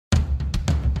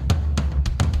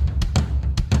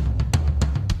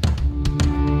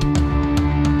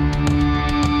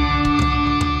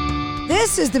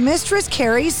This is the Mistress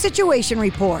Carrie Situation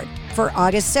Report for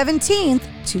August 17th,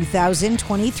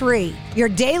 2023. Your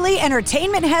daily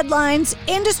entertainment headlines,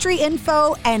 industry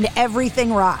info, and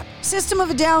everything rock. System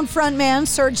of a Down frontman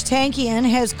Serj Tankian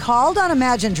has called on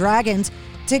Imagine Dragons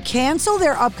to cancel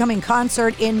their upcoming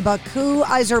concert in Baku,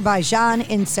 Azerbaijan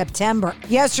in September.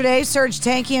 Yesterday, Serj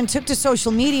Tankian took to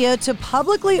social media to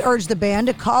publicly urge the band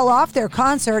to call off their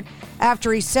concert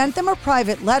after he sent them a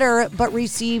private letter but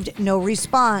received no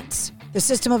response. The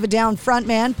System of a Down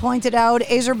frontman pointed out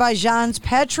Azerbaijan's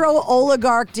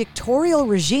petro-oligarch dictatorial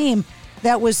regime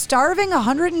that was starving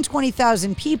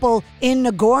 120,000 people in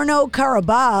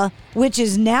Nagorno-Karabakh, which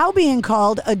is now being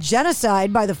called a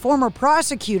genocide by the former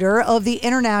prosecutor of the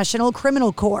International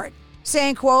Criminal Court.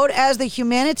 Saying, quote, as the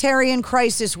humanitarian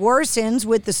crisis worsens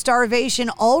with the starvation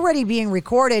already being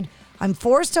recorded, I'm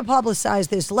forced to publicize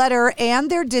this letter and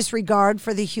their disregard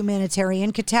for the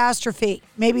humanitarian catastrophe.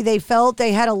 Maybe they felt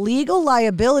they had a legal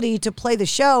liability to play the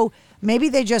show. Maybe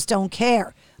they just don't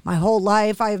care. My whole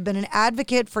life, I have been an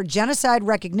advocate for genocide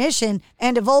recognition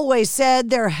and have always said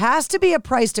there has to be a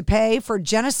price to pay for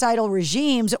genocidal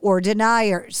regimes or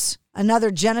deniers.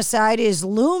 Another genocide is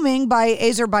looming by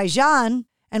Azerbaijan,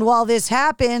 and while this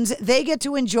happens, they get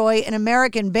to enjoy an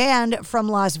American band from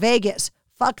Las Vegas.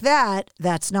 Fuck that.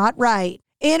 That's not right.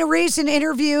 In a recent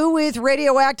interview with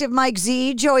Radioactive Mike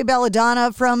Z, Joey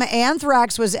Belladonna from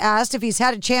Anthrax was asked if he's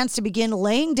had a chance to begin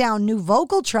laying down new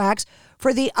vocal tracks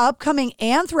for the upcoming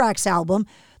Anthrax album,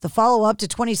 the follow-up to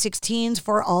 2016's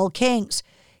For All Kings.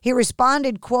 He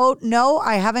responded, quote, no,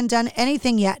 I haven't done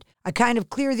anything yet. I kind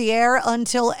of clear the air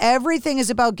until everything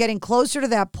is about getting closer to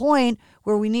that point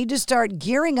where we need to start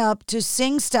gearing up to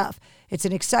sing stuff. It's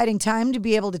an exciting time to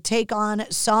be able to take on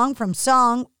song from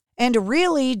song and to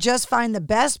really just find the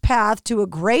best path to a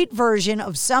great version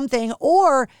of something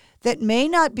or that may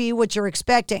not be what you're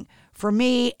expecting. For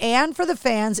me and for the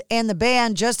fans and the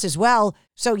band just as well.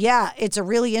 So yeah, it's a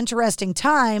really interesting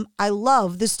time. I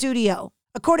love the studio.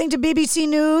 According to BBC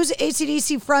News,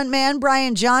 AC/DC frontman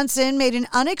Brian Johnson made an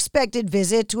unexpected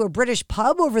visit to a British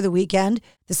pub over the weekend.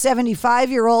 The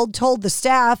 75-year-old told the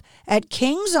staff at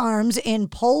King's Arms in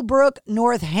Polbrook,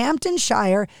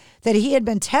 Northamptonshire, that he had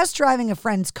been test driving a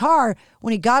friend's car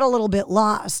when he got a little bit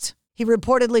lost. He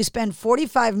reportedly spent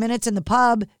 45 minutes in the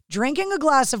pub, drinking a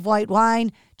glass of white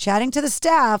wine, chatting to the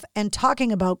staff, and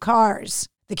talking about cars.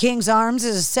 The King's Arms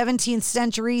is a 17th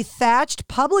century thatched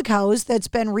public house that's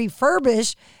been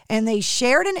refurbished, and they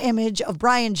shared an image of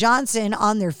Brian Johnson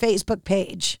on their Facebook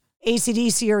page.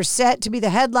 AC/DC are set to be the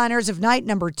headliners of night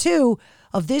number 2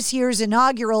 of this year's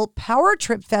inaugural Power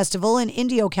Trip Festival in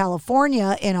Indio,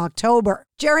 California in October.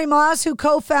 Jerry Moss, who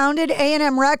co-founded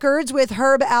A&M Records with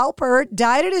Herb Alpert,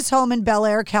 died at his home in Bel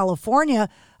Air, California,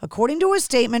 according to a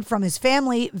statement from his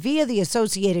family via the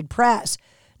Associated Press.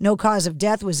 No cause of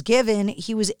death was given.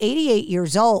 He was 88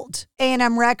 years old.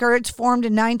 A&M Records, formed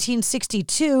in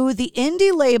 1962, the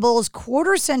indie label's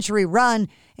quarter-century run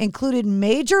included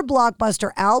major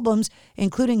blockbuster albums,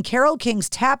 including Carole King's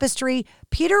Tapestry,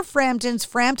 Peter Frampton's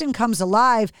Frampton Comes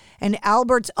Alive, and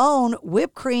Albert's own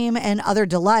Whipped Cream and Other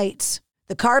Delights.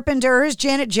 The Carpenters,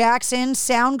 Janet Jackson,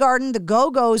 Soundgarden, the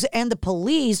Go-Go's, and the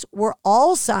Police were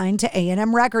all signed to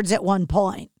A&M Records at one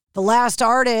point. The last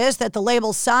artist that the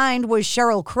label signed was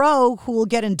Sheryl Crow, who will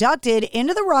get inducted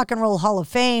into the Rock and Roll Hall of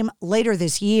Fame later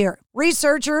this year.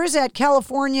 Researchers at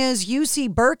California's UC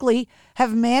Berkeley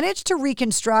have managed to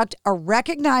reconstruct a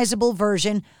recognizable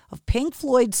version of Pink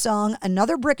Floyd's song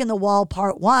Another Brick in the Wall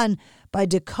Part 1 by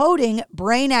decoding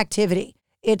brain activity.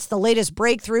 It's the latest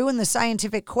breakthrough in the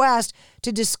scientific quest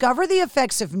to discover the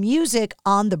effects of music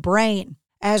on the brain.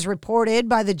 As reported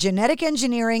by the Genetic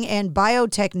Engineering and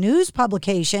Biotech News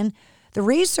publication, the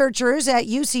researchers at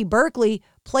UC Berkeley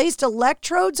placed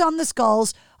electrodes on the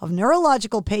skulls of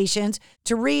neurological patients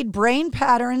to read brain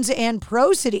patterns and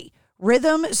prosody,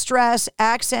 rhythm, stress,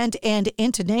 accent, and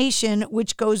intonation,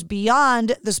 which goes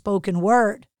beyond the spoken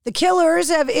word. The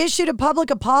Killers have issued a public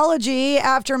apology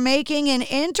after making an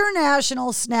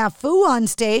international snafu on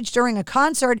stage during a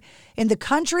concert in the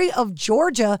country of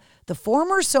Georgia, the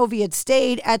former Soviet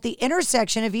state at the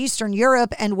intersection of Eastern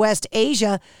Europe and West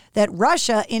Asia that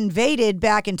Russia invaded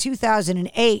back in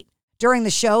 2008. During the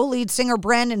show, lead singer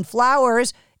Brandon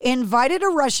Flowers invited a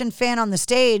Russian fan on the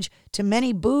stage to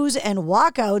many boos and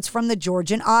walkouts from the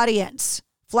Georgian audience.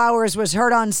 Flowers was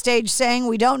heard on stage saying,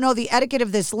 "We don't know the etiquette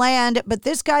of this land, but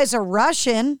this guy's a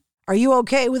Russian. Are you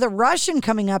okay with a Russian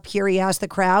coming up here?" he asked the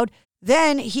crowd.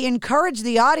 Then he encouraged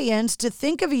the audience to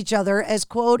think of each other as,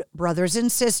 quote, brothers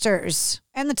and sisters.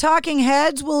 And the Talking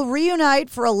Heads will reunite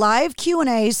for a live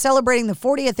Q&A celebrating the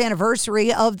 40th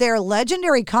anniversary of their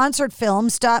legendary concert film,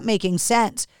 Stop Making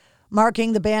Sense.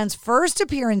 marking the band's first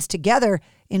appearance together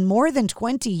in more than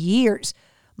 20 years.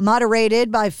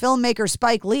 Moderated by filmmaker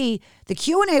Spike Lee, the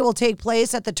Q&A will take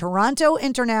place at the Toronto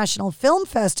International Film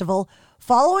Festival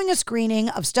following a screening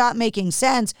of Stop Making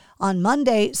Sense on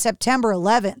Monday, September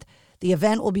 11th. The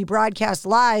event will be broadcast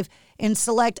live in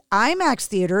select IMAX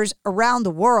theaters around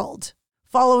the world.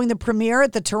 Following the premiere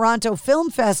at the Toronto Film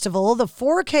Festival, the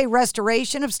 4K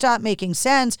restoration of Stop Making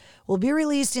Sense will be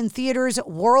released in theaters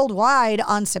worldwide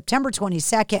on September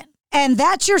 22nd. And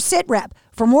that's your Sit Rep.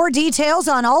 For more details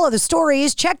on all of the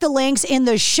stories, check the links in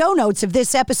the show notes of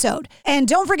this episode. And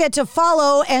don't forget to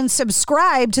follow and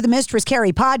subscribe to the Mistress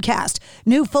Carrie podcast.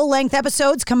 New full-length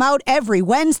episodes come out every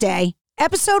Wednesday.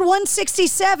 Episode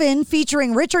 167,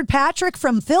 featuring Richard Patrick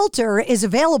from Filter, is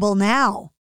available now.